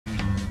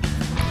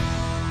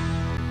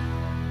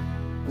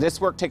This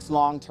work takes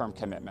long-term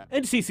commitment.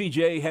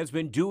 NCCJ has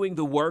been doing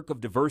the work of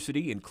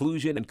diversity,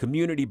 inclusion, and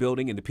community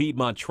building in the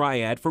Piedmont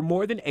Triad for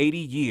more than 80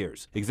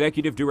 years.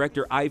 Executive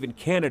Director Ivan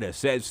Canada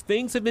says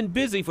things have been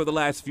busy for the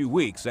last few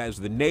weeks as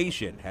the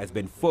nation has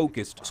been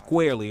focused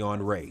squarely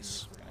on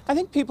race. I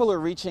think people are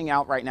reaching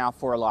out right now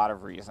for a lot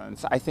of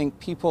reasons. I think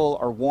people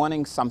are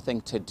wanting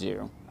something to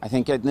do. I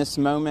think in this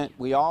moment,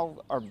 we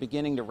all are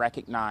beginning to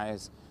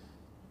recognize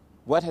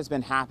what has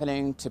been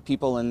happening to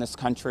people in this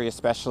country,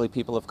 especially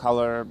people of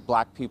color,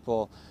 black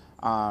people,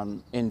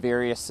 in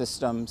various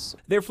systems.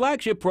 Their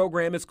flagship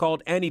program is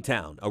called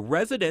Anytown, a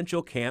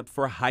residential camp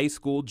for high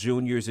school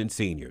juniors and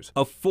seniors.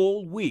 A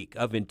full week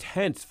of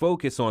intense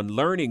focus on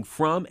learning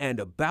from and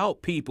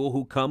about people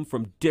who come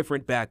from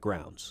different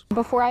backgrounds.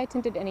 Before I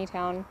attended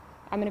Anytown,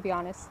 I'm going to be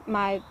honest,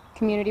 my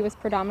community was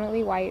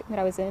predominantly white that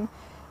I was in.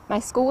 My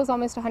school was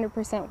almost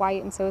 100%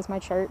 white, and so was my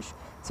church.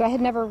 So I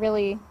had never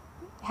really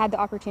had the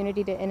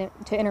opportunity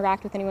to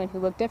interact with anyone who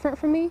looked different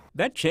from me.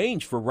 That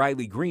changed for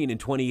Riley Green in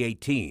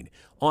 2018.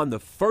 On the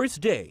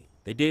first day,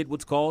 they did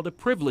what's called a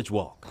privilege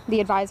walk. The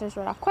advisors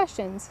wrote off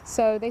questions.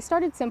 So they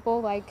started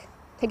simple, like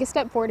take a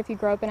step forward if you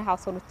grow up in a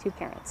household with 2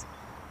 parents.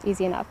 It's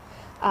easy enough.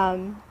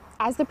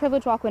 As the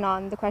privilege walk went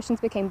on, the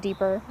questions became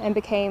deeper and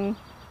became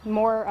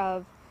more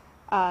of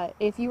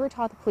if you were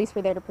taught the police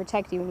were there to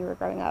protect you when you were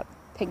growing up,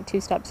 take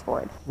 2 steps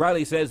forward.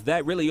 Riley says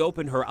that really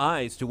opened her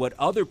eyes to what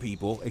other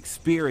people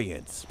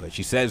experience, but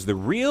she says the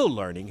real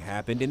learning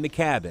happened in the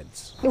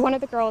cabins. One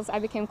of the girls I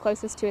became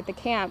closest to at the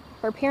camp,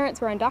 her parents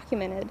were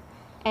undocumented,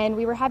 and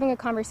we were having a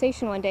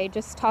conversation one day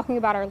just talking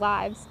about our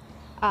lives,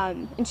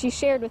 and she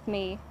shared with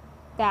me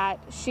that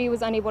she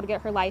was unable to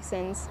get her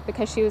license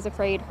because she was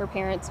afraid her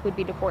parents would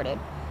be deported,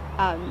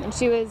 and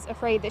she was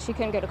afraid that she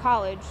couldn't go to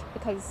college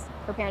because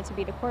her parents would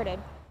be deported.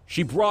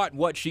 She brought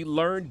what she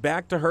learned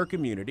back to her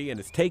community and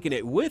has taken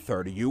it with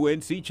her to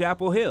UNC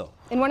Chapel Hill.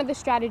 And one of the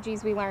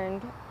strategies we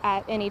learned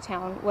at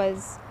Anytown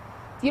was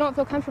if you don't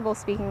feel comfortable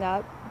speaking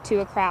up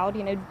to a crowd,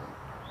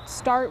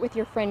 start with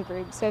your friend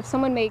group. So if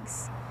someone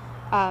makes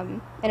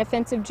an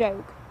offensive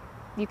joke,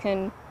 you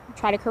can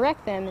try to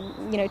correct them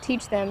and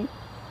teach them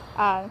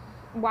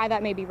why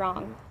that may be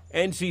wrong.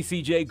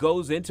 NCCJ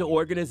goes into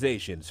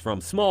organizations from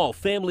small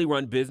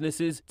family-run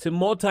businesses to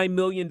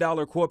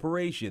multi-million-dollar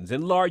corporations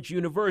and large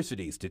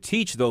universities to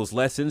teach those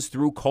lessons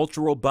through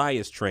cultural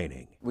bias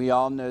training. We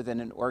all know that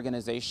in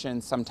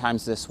organizations,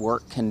 sometimes this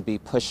work can be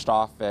pushed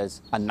off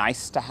as a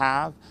nice to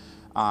have,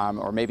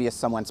 or maybe as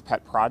someone's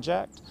pet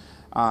project.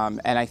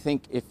 And I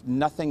think if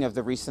nothing of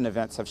the recent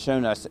events have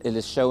shown us, it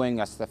is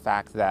showing us the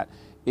fact that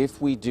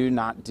if we do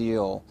not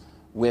deal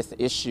with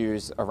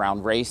issues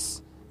around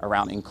race,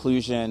 around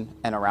inclusion,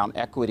 and around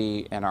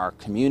equity in our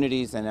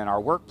communities and in our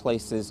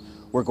workplaces,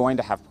 we're going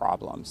to have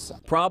problems.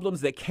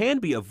 Problems that can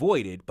be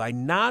avoided by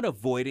not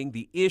avoiding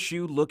the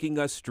issue looking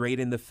us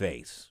straight in the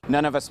face.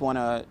 None of us want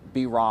to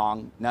be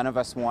wrong. None of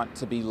us want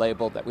to be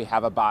labeled that we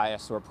have a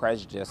bias or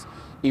prejudice,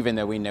 even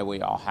though we know we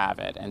all have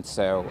it. And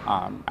so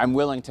I'm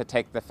willing to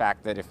take the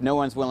fact that if no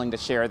one's willing to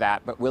share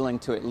that, but willing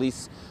to at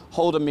least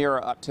hold a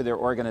mirror up to their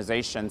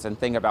organizations and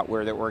think about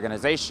where their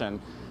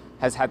organization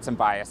has had some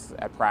bias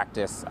at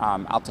practice,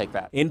 I'll take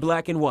that. In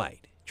black and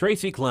white,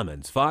 Tracy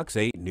Clemens, Fox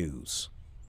 8 News.